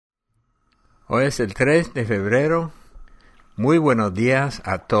Hoy es el 3 de febrero. Muy buenos días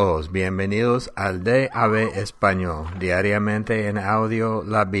a todos. Bienvenidos al DAB Español, diariamente en audio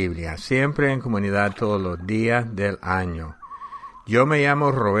la Biblia, siempre en comunidad todos los días del año. Yo me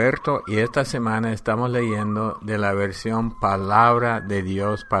llamo Roberto y esta semana estamos leyendo de la versión Palabra de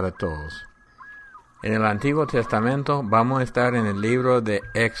Dios para Todos. En el Antiguo Testamento vamos a estar en el libro de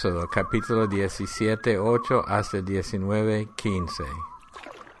Éxodo, capítulo 17, 8 hasta 19, 15.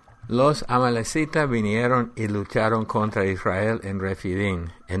 Los amalecitas vinieron y lucharon contra Israel en Refidim.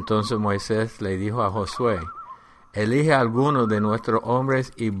 Entonces Moisés le dijo a Josué: elige a algunos de nuestros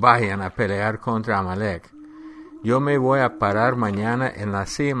hombres y vayan a pelear contra Amalec. Yo me voy a parar mañana en la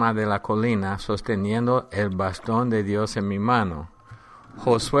cima de la colina sosteniendo el bastón de Dios en mi mano.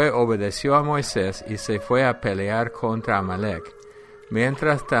 Josué obedeció a Moisés y se fue a pelear contra Amalec.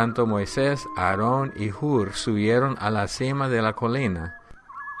 Mientras tanto Moisés, Aarón y Hur subieron a la cima de la colina.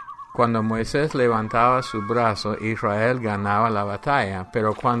 Cuando Moisés levantaba su brazo, Israel ganaba la batalla,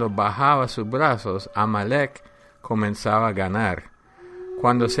 pero cuando bajaba sus brazos, Amalec comenzaba a ganar.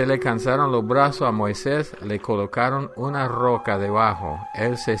 Cuando se le cansaron los brazos a Moisés, le colocaron una roca debajo.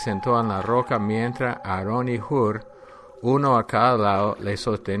 Él se sentó en la roca mientras Aarón y Hur, uno a cada lado, le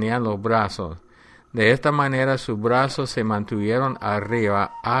sostenían los brazos. De esta manera sus brazos se mantuvieron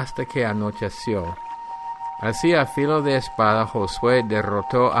arriba hasta que anocheció. Así a filo de espada Josué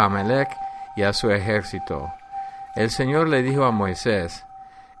derrotó a Amalec y a su ejército. El Señor le dijo a Moisés: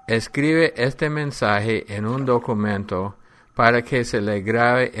 escribe este mensaje en un documento para que se le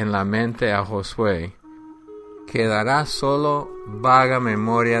grabe en la mente a Josué. Quedará solo vaga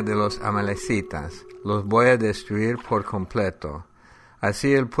memoria de los amalecitas. Los voy a destruir por completo.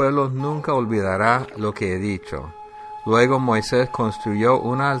 Así el pueblo nunca olvidará lo que he dicho. Luego Moisés construyó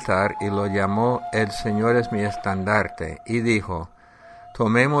un altar y lo llamó El Señor es mi estandarte, y dijo: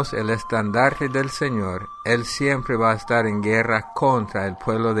 tomemos el estandarte del Señor, Él siempre va a estar en guerra contra el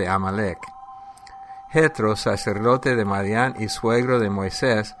pueblo de Amalec. Jetro, sacerdote de Madián y suegro de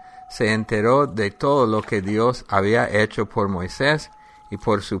Moisés, se enteró de todo lo que Dios había hecho por Moisés y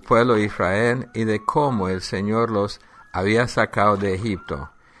por su pueblo Israel, y de cómo el Señor los había sacado de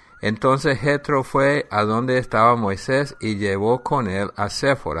Egipto. Entonces Jetro fue a donde estaba Moisés y llevó con él a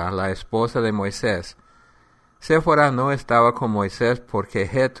Séfora, la esposa de Moisés. Séfora no estaba con Moisés porque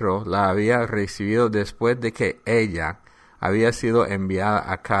Jetro la había recibido después de que ella había sido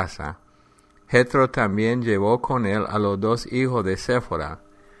enviada a casa. Jetro también llevó con él a los dos hijos de Séfora.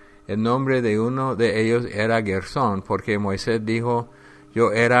 El nombre de uno de ellos era Gersón, porque Moisés dijo: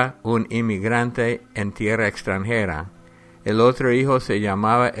 yo era un inmigrante en tierra extranjera. El otro hijo se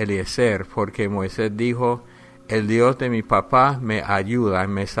llamaba Eliezer, porque Moisés dijo: el Dios de mi papá me ayuda y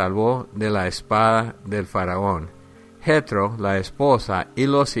me salvó de la espada del faraón. Jetro, la esposa, y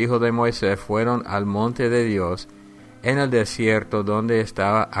los hijos de Moisés fueron al monte de Dios, en el desierto donde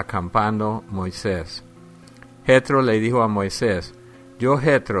estaba acampando Moisés. Jetro le dijo a Moisés: yo,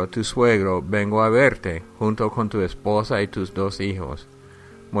 Jetro, tu suegro, vengo a verte, junto con tu esposa y tus dos hijos.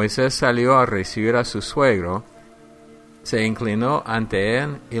 Moisés salió a recibir a su suegro, se inclinó ante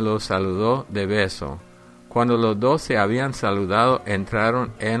él y lo saludó de beso. Cuando los dos se habían saludado,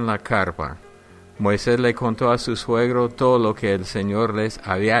 entraron en la carpa. Moisés le contó a su suegro todo lo que el Señor les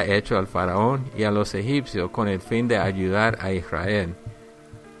había hecho al faraón y a los egipcios con el fin de ayudar a Israel.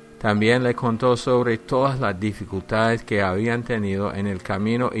 También le contó sobre todas las dificultades que habían tenido en el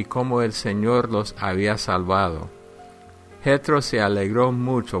camino y cómo el Señor los había salvado. Jetro se alegró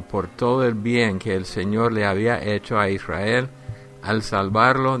mucho por todo el bien que el Señor le había hecho a Israel al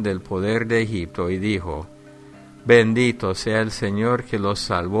salvarlo del poder de Egipto, y dijo: bendito sea el Señor que los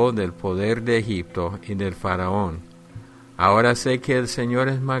salvó del poder de Egipto y del faraón. Ahora sé que el Señor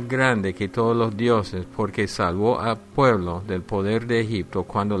es más grande que todos los dioses, porque salvó al pueblo del poder de Egipto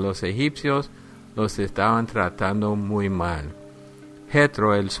cuando los egipcios los estaban tratando muy mal.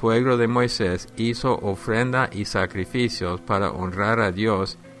 Jetro, el suegro de Moisés, hizo ofrenda y sacrificios para honrar a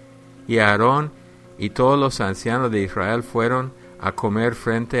Dios, y Aarón y todos los ancianos de Israel fueron a comer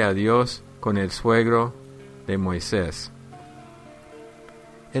frente a Dios con el suegro de Moisés.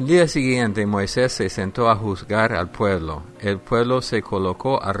 El día siguiente Moisés se sentó a juzgar al pueblo. El pueblo se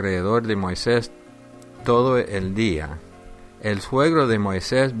colocó alrededor de Moisés todo el día. El suegro de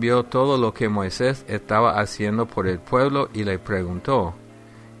Moisés vio todo lo que Moisés estaba haciendo por el pueblo y le preguntó: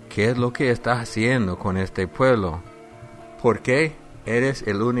 ¿qué es lo que estás haciendo con este pueblo? ¿Por qué eres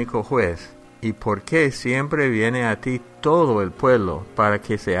el único juez? ¿Y por qué siempre viene a ti todo el pueblo para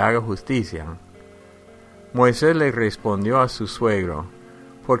que se haga justicia? Moisés le respondió a su suegro: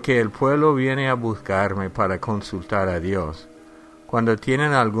 porque el pueblo viene a buscarme para consultar a Dios. Cuando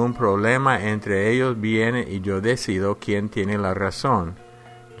tienen algún problema entre ellos viene y yo decido quién tiene la razón.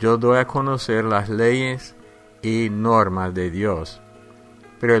 Yo doy a conocer las leyes y normas de Dios.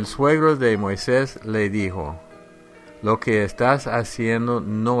 Pero el suegro de Moisés le dijo, lo que estás haciendo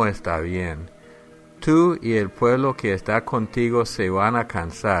no está bien. Tú y el pueblo que está contigo se van a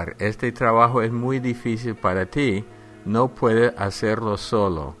cansar. Este trabajo es muy difícil para ti. No puedes hacerlo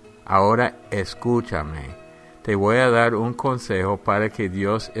solo. Ahora escúchame. Te voy a dar un consejo para que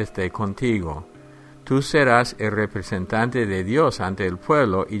Dios esté contigo. Tú serás el representante de Dios ante el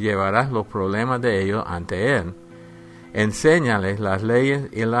pueblo y llevarás los problemas de ellos ante Él. Enséñales las leyes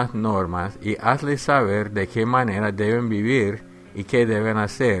y las normas y hazles saber de qué manera deben vivir y qué deben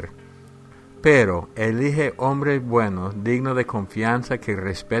hacer. Pero elige hombres buenos, dignos de confianza, que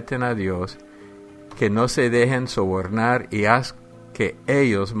respeten a Dios, que no se dejen sobornar, y haz que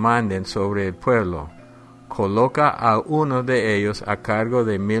ellos manden sobre el pueblo. Coloca a uno de ellos a cargo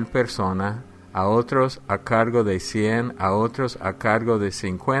de 1,000 personas, a otros a cargo de 100, a otros a cargo de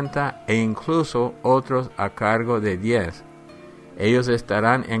 50, e incluso otros a cargo de 10. Ellos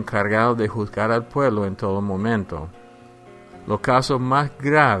estarán encargados de juzgar al pueblo en todo momento. Los casos más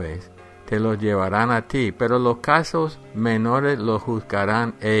graves te los llevarán a ti, pero los casos menores los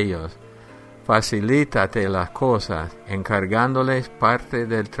juzgarán ellos. Facilítate las cosas, encargándoles parte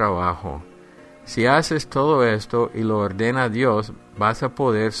del trabajo. Si haces todo esto y lo ordena Dios, vas a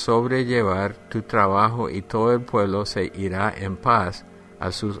poder sobrellevar tu trabajo y todo el pueblo se irá en paz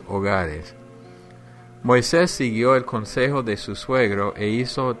a sus hogares. Moisés siguió el consejo de su suegro e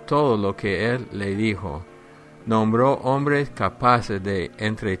hizo todo lo que él le dijo. Nombró hombres capaces de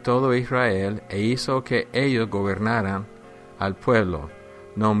entre todo Israel e hizo que ellos gobernaran al pueblo.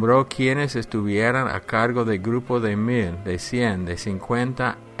 Nombró quienes estuvieran a cargo de grupos de 1,000, de 100, de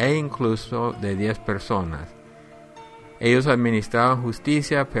 50 e incluso de 10 personas. Ellos administraban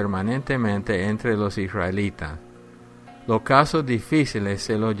justicia permanentemente entre los israelitas. Los casos difíciles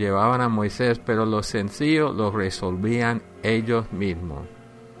se los llevaban a Moisés, pero los sencillos los resolvían ellos mismos.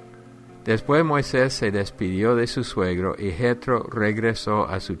 Después Moisés se despidió de su suegro y Jetro regresó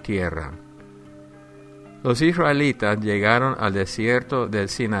a su tierra. Los israelitas llegaron al desierto del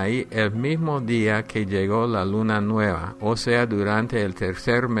Sinaí el mismo día que llegó la luna nueva, o sea, durante el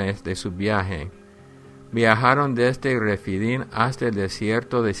tercer mes de su viaje. Viajaron desde Refidín hasta el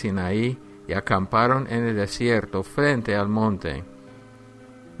desierto de Sinaí y acamparon en el desierto frente al monte.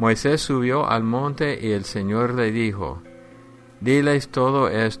 Moisés subió al monte y el Señor le dijo, «Diles todo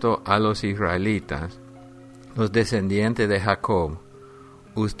esto a los israelitas, los descendientes de Jacob.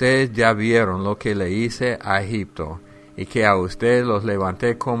 Ustedes ya vieron lo que le hice a Egipto, y que a ustedes los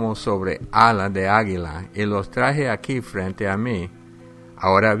levanté como sobre alas de águila, y los traje aquí frente a mí.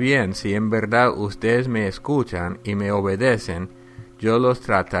 Ahora bien, si en verdad ustedes me escuchan y me obedecen, yo los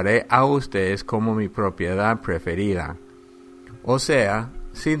trataré a ustedes como mi propiedad preferida. O sea,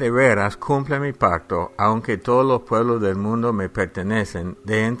 si de veras cumple mi pacto, aunque todos los pueblos del mundo me pertenecen,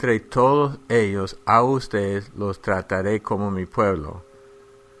 de entre todos ellos a ustedes los trataré como mi pueblo.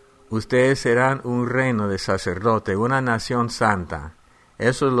 Ustedes serán un reino de sacerdotes, una nación santa.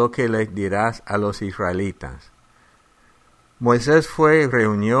 Eso es lo que les dirás a los israelitas». Moisés fue y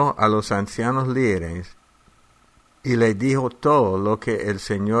reunió a los ancianos líderes y les dijo todo lo que el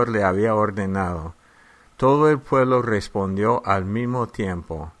Señor le había ordenado. Todo el pueblo respondió al mismo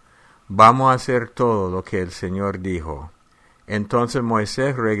tiempo, «Vamos a hacer todo lo que el Señor dijo». Entonces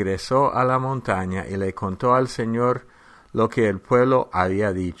Moisés regresó a la montaña y le contó al Señor lo que el pueblo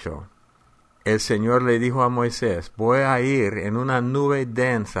había dicho. El Señor le dijo a Moisés, «Voy a ir en una nube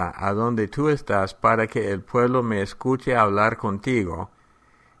densa a donde tú estás para que el pueblo me escuche hablar contigo,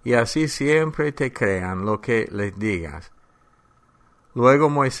 y así siempre te crean lo que les digas». Luego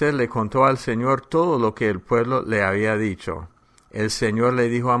Moisés le contó al Señor todo lo que el pueblo le había dicho. El Señor le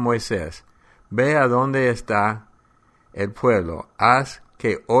dijo a Moisés, «Ve a donde está el pueblo, haz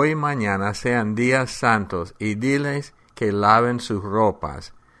que hoy y mañana sean días santos, y diles que laven sus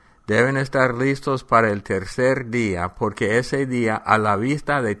ropas. Deben estar listos para el tercer día, porque ese día, a la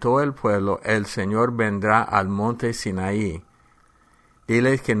vista de todo el pueblo, el Señor vendrá al monte Sinaí.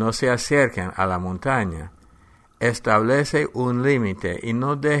 Diles que no se acerquen a la montaña. Establece un límite y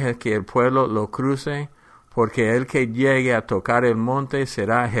no dejes que el pueblo lo cruce, porque el que llegue a tocar el monte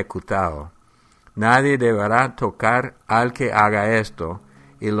será ejecutado. Nadie deberá tocar al que haga esto,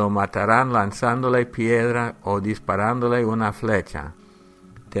 y lo matarán lanzándole piedra o disparándole una flecha.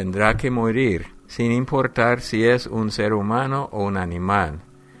 Tendrá que morir, sin importar si es un ser humano o un animal.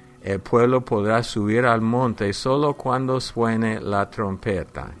 El pueblo podrá subir al monte solo cuando suene la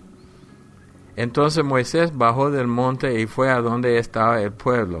trompeta. Entonces Moisés bajó del monte y fue a donde estaba el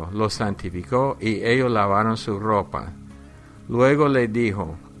pueblo, los santificó y ellos lavaron su ropa. Luego les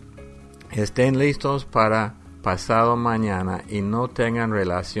dijo: estén listos para pasado mañana y no tengan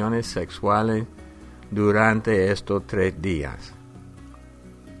relaciones sexuales durante estos 3 días.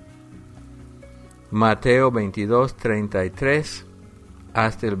 Mateo 22:33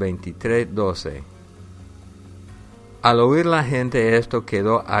 hasta el 23:12. Al oír la gente esto,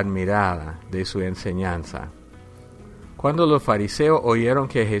 quedó admirada de su enseñanza. Cuando los fariseos oyeron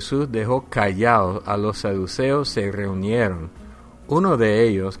que Jesús dejó callados a los saduceos, se reunieron. Uno de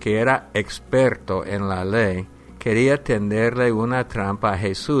ellos, que era experto en la ley, quería tenderle una trampa a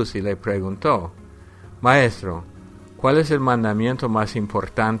Jesús y le preguntó: Maestro, ¿cuál es el mandamiento más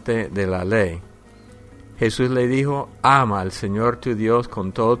importante de la ley? Jesús le dijo: ama al Señor tu Dios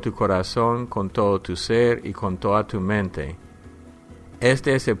con todo tu corazón, con todo tu ser y con toda tu mente.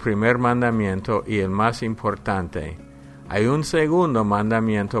 Este es el primer mandamiento y el más importante. Hay un segundo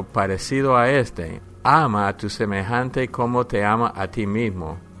mandamiento parecido a este: ama a tu semejante como te ama a ti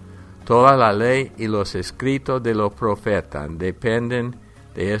mismo. Toda la ley y los escritos de los profetas dependen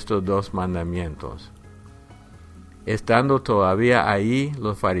de estos 2 mandamientos. Estando todavía allí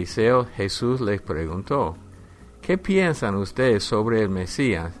los fariseos, Jesús les preguntó: ¿qué piensan ustedes sobre el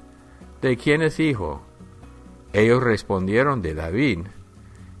Mesías? ¿De quién es hijo? Ellos respondieron: de David.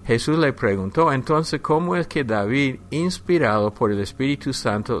 Jesús le preguntó: entonces, ¿cómo es que David, inspirado por el Espíritu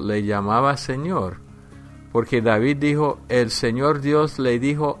Santo, le llamaba Señor? Porque David dijo: el Señor Dios le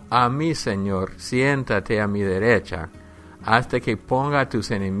dijo a mi Señor: siéntate a mi derecha, hasta que ponga a tus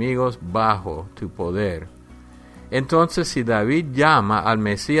enemigos bajo tu poder. Entonces, si David llama al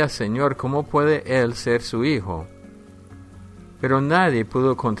Mesías Señor, ¿cómo puede él ser su hijo? Pero nadie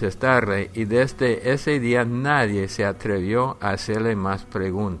pudo contestarle, y desde ese día nadie se atrevió a hacerle más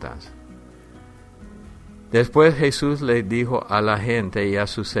preguntas. Después Jesús le dijo a la gente y a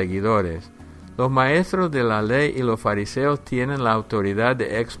sus seguidores: los maestros de la ley y los fariseos tienen la autoridad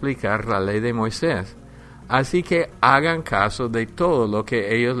de explicar la ley de Moisés, así que hagan caso de todo lo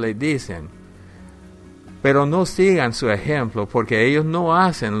que ellos les dicen. Pero no sigan su ejemplo, porque ellos no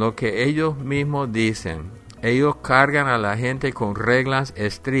hacen lo que ellos mismos dicen. Ellos cargan a la gente con reglas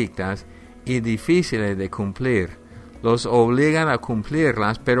estrictas y difíciles de cumplir. Los obligan a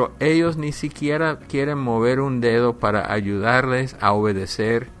cumplirlas, pero ellos ni siquiera quieren mover un dedo para ayudarles a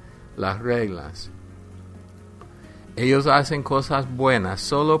obedecer las reglas. Ellos hacen cosas buenas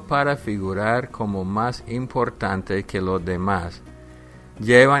solo para figurar como más importantes que los demás.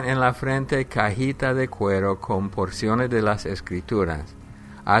 Llevan en la frente cajita de cuero con porciones de las Escrituras.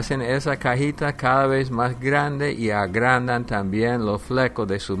 Hacen esa cajita cada vez más grande y agrandan también los flecos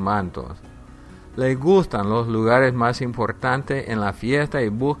de sus mantos. Les gustan los lugares más importantes en la fiesta y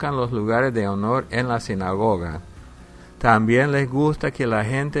buscan los lugares de honor en la sinagoga. También les gusta que la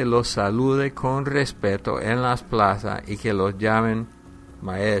gente los salude con respeto en las plazas y que los llamen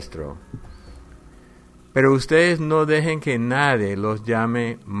maestro. Pero ustedes no dejen que nadie los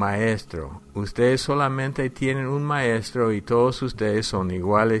llame maestro. Ustedes solamente tienen un maestro y todos ustedes son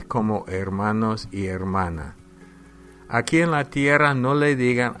iguales como hermanos y hermanas. Aquí en la tierra no le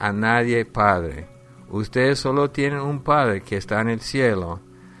digan a nadie padre. Ustedes solo tienen un Padre que está en el cielo.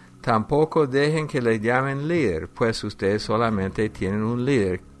 Tampoco dejen que les llamen líder, pues ustedes solamente tienen un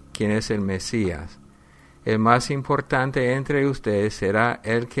líder, quien es el Mesías. El más importante entre ustedes será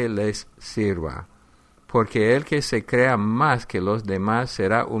el que les sirva. Porque el que se crea más que los demás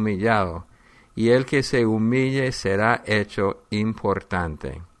será humillado, y el que se humille será hecho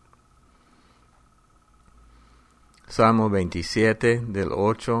importante. Salmo 27, del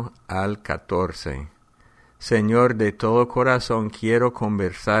 8 al 14. Señor, de todo corazón quiero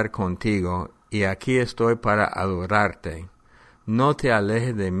conversar contigo, y aquí estoy para adorarte. No te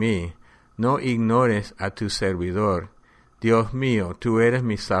alejes de mí, no ignores a tu servidor. Dios mío, tú eres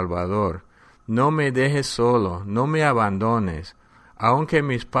mi Salvador. No me dejes solo, no me abandones. Aunque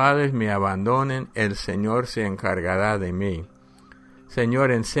mis padres me abandonen, el Señor se encargará de mí.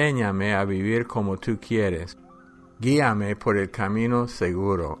 Señor, enséñame a vivir como tú quieres. Guíame por el camino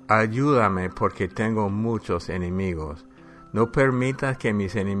seguro. Ayúdame porque tengo muchos enemigos. No permitas que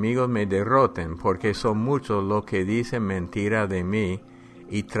mis enemigos me derroten, porque son muchos los que dicen mentira de mí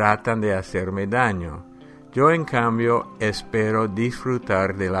y tratan de hacerme daño. Yo, en cambio, espero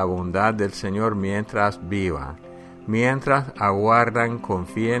disfrutar de la bondad del Señor mientras viva. Mientras aguardan,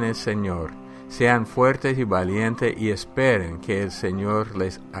 confíen en el Señor. Sean fuertes y valientes y esperen que el Señor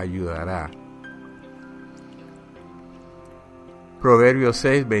les ayudará. Proverbios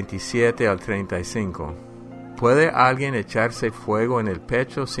 6, 27 al 35. ¿Puede alguien echarse fuego en el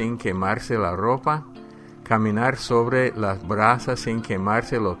pecho sin quemarse la ropa? ¿Caminar sobre las brasas sin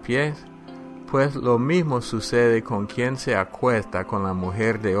quemarse los pies? Pues lo mismo sucede con quien se acuesta con la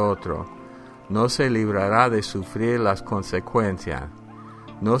mujer de otro. No se librará de sufrir las consecuencias.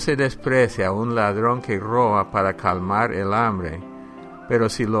 No se desprecia a un ladrón que roba para calmar el hambre, pero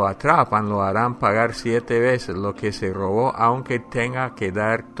si lo atrapan lo harán pagar 7 veces lo que se robó, aunque tenga que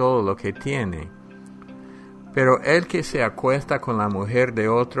dar todo lo que tiene. Pero el que se acuesta con la mujer de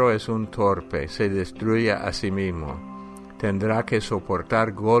otro es un torpe, se destruye a sí mismo. Tendrá que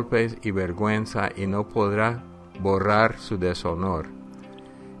soportar golpes y vergüenza y no podrá borrar su deshonor.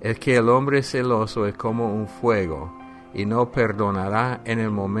 Es que el hombre celoso es como un fuego, y no perdonará en el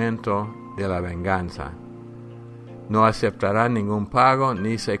momento de la venganza. No aceptará ningún pago,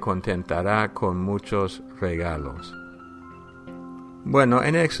 ni se contentará con muchos regalos. Bueno,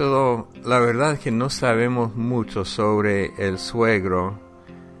 en Éxodo, la verdad es que no sabemos mucho sobre el suegro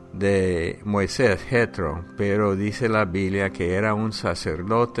de Moisés, Jetro, pero dice la Biblia que era un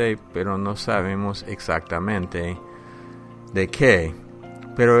sacerdote, pero no sabemos exactamente de qué.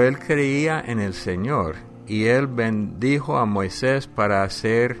 Pero él creía en el Señor, y él bendijo a Moisés para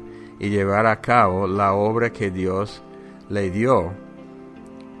hacer y llevar a cabo la obra que Dios le dio.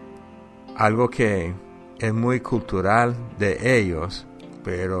 Algo que es muy cultural de ellos,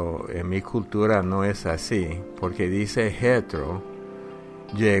 pero en mi cultura no es así, porque dice Jetro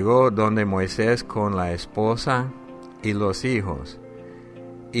llegó donde Moisés con la esposa y los hijos,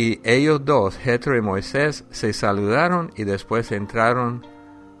 y ellos dos, Jetro y Moisés, se saludaron y después entraron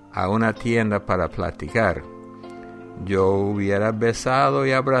a una tienda para platicar. Yo hubiera besado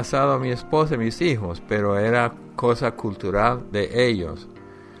y abrazado a mi esposa y mis hijos, pero era cosa cultural de ellos.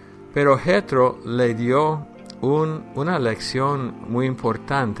 Pero Jetro le dio una lección muy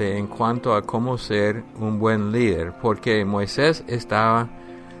importante en cuanto a cómo ser un buen líder, porque Moisés estaba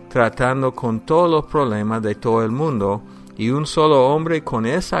tratando con todos los problemas de todo el mundo, y un solo hombre con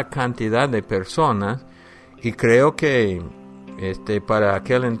esa cantidad de personas, y creo que para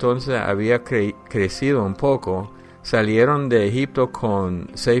aquel entonces había crecido un poco. Salieron de Egipto con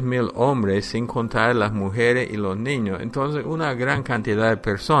 6,000 hombres, sin contar las mujeres y los niños. Entonces, una gran cantidad de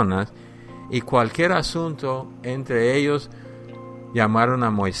personas, y cualquier asunto entre ellos llamaron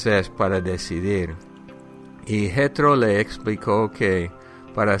a Moisés para decidir. Y Jetro le explicó que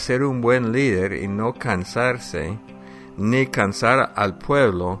para ser un buen líder y no cansarse, ni cansar al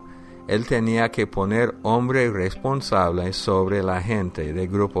pueblo, él tenía que poner hombres responsables sobre la gente, de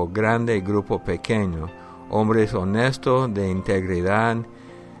grupo grande y grupo pequeño, hombres honestos, de integridad,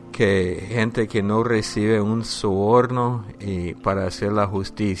 gente que no recibe un soborno para hacer la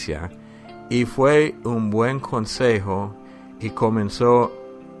justicia. Y fue un buen consejo, y comenzó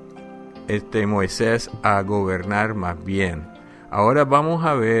Moisés a gobernar más bien. Ahora vamos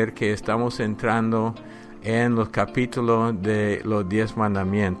a ver que estamos entrando en los capítulos de los 10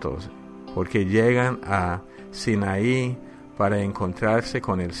 mandamientos, porque llegan a Sinaí para encontrarse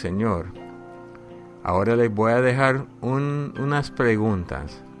con el Señor. Ahora les voy a dejar unas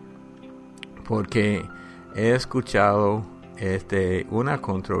preguntas, porque he escuchado una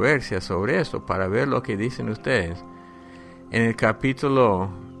controversia sobre eso, para ver lo que dicen ustedes. En el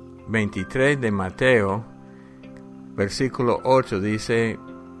capítulo 23 de Mateo, versículo 8 dice: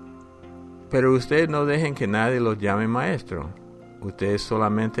 pero ustedes no dejen que nadie los llame maestro. Ustedes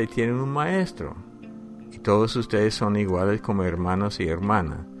solamente tienen un maestro, y todos ustedes son iguales como hermanos y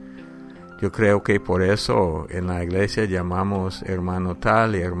hermanas. Yo creo que por eso en la iglesia llamamos hermano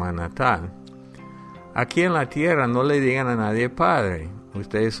tal y hermana tal. Aquí en la tierra no le digan a nadie padre.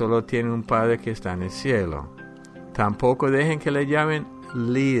 Ustedes solo tienen un Padre que está en el cielo. Tampoco dejen que le llamen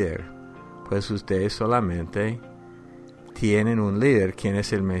líder, pues ustedes solamente tienen un líder, quien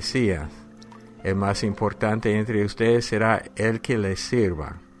es el Mesías. El más importante entre ustedes será el que les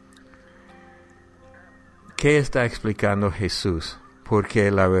sirva. ¿Qué está explicando Jesús?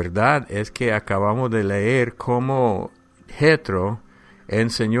 Porque la verdad es que acabamos de leer cómo Jetro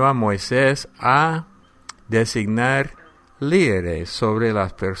enseñó a Moisés a designar líderes sobre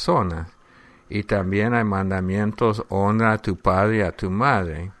las personas. Y también hay mandamientos: honra a tu padre y a tu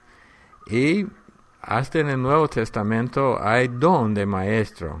madre. Y hasta en el Nuevo Testamento hay don de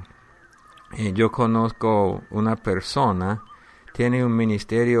maestro. Y yo conozco una persona, tiene un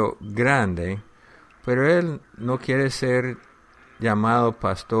ministerio grande, pero él no quiere ser llamado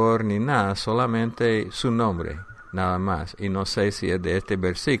pastor ni nada, solamente su nombre, nada más. Y no sé si es de este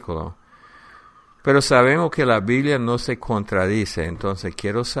versículo. Pero sabemos que la Biblia no se contradice, entonces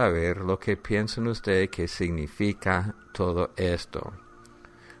quiero saber lo que piensan ustedes que significa todo esto.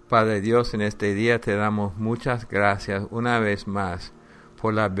 Padre Dios, en este día te damos muchas gracias una vez más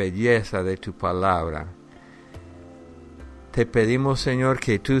por la belleza de tu palabra. Te pedimos, Señor,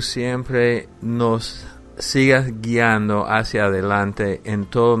 que tú siempre nos sigas guiando hacia adelante en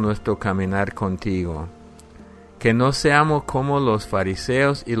todo nuestro caminar contigo. Que no seamos como los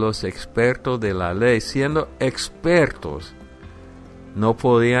fariseos y los expertos de la ley. Siendo expertos, no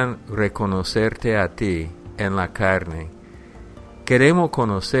podían reconocerte a ti en la carne. Queremos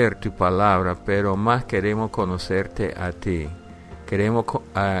conocer tu palabra, pero más queremos conocerte a ti. Queremos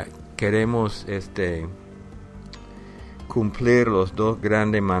cumplir los dos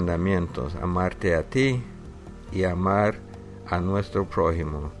grandes mandamientos, amarte a ti y amar a nuestro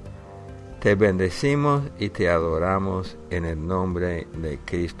prójimo. Te bendecimos y te adoramos en el nombre de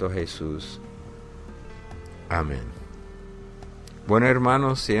Cristo Jesús. Amén. Bueno,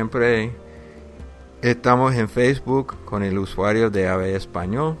 hermanos, siempre estamos en Facebook con el usuario de AVE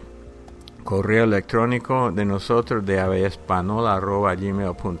Español. Correo electrónico de nosotros de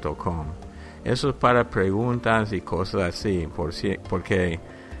aveespanol@gmail.com. Eso es para preguntas y cosas así, porque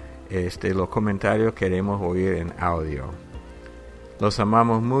los comentarios queremos oír en audio. Los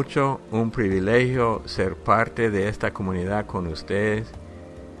amamos mucho, un privilegio ser parte de esta comunidad con ustedes.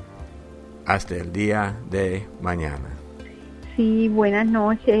 Hasta el día de mañana. Sí, buenas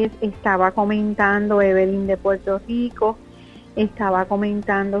noches. Estaba comentando Evelyn de Puerto Rico. Estaba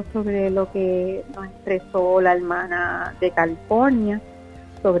comentando sobre lo que nos expresó la hermana de California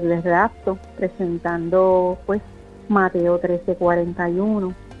sobre el rapto, presentando pues Mateo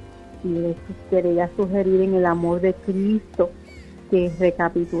 13:41, y les quería sugerir en el amor de Cristo que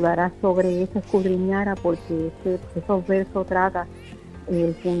recapitulara sobre eso, escudriñara, porque esos versos trata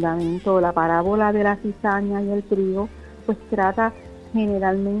el fundamento, la parábola de la cizaña y el trigo, pues trata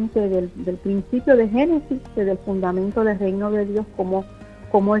generalmente del principio de Génesis, del fundamento del reino de Dios, como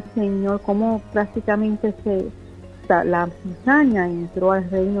el Señor, como prácticamente la cizaña entró al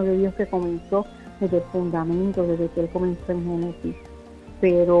reino de Dios, que comenzó desde el fundamento, desde que Él comenzó en Génesis.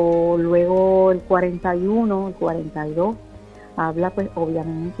 Pero luego el 41, el 42, habla pues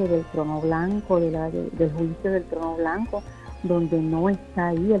obviamente del trono blanco, del juicio del trono blanco, donde no está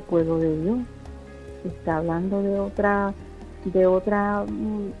ahí el pueblo de Dios. Está hablando de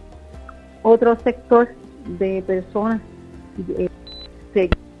otro sector de personas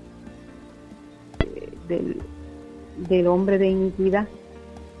del hombre de iniquidad,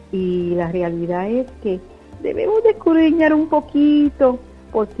 y la realidad es que debemos de escudriñar un poquito,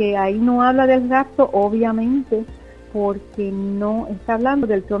 porque ahí no habla del rapto, obviamente, porque no está hablando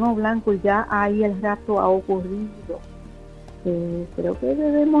del trono blanco, y ya ahí el rapto ha ocurrido. Creo que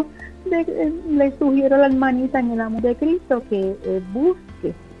debemos le sugiero a la hermanita en el amor de Cristo que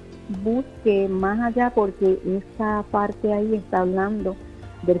busque más allá, porque esa parte ahí está hablando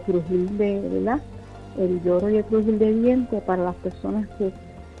del crujir ¿verdad? El lloro y el crujir de dientes para las personas que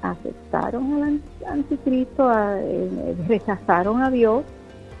aceptaron al anticristo, rechazaron a Dios,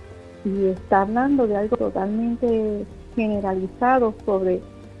 y está hablando de algo totalmente generalizado sobre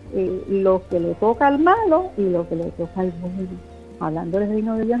lo que le toca al malo y lo que le toca al bueno, hablando del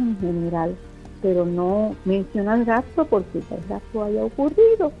reino de Dios en general, pero no menciona el rapto, porque el rapto haya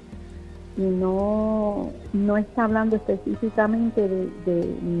ocurrido, y no está hablando específicamente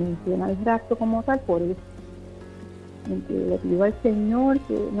de mencionar el rapto como tal. Por eso le pido al Señor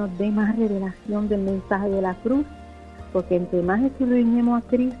que nos dé más revelación del mensaje de la cruz, porque entre más escudriñemos a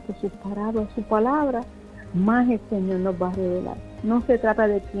Cristo, sus palabras, su palabra, más el Señor nos va a revelar. No se trata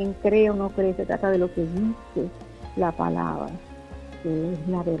de quién cree o no cree, se trata de lo que dice la palabra, que es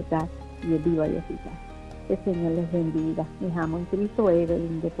la verdad y es viva y eficaz. Que el Señor les bendiga. Les amo en Cristo,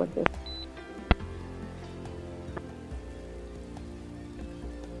 Evelyn de Puerto Rico.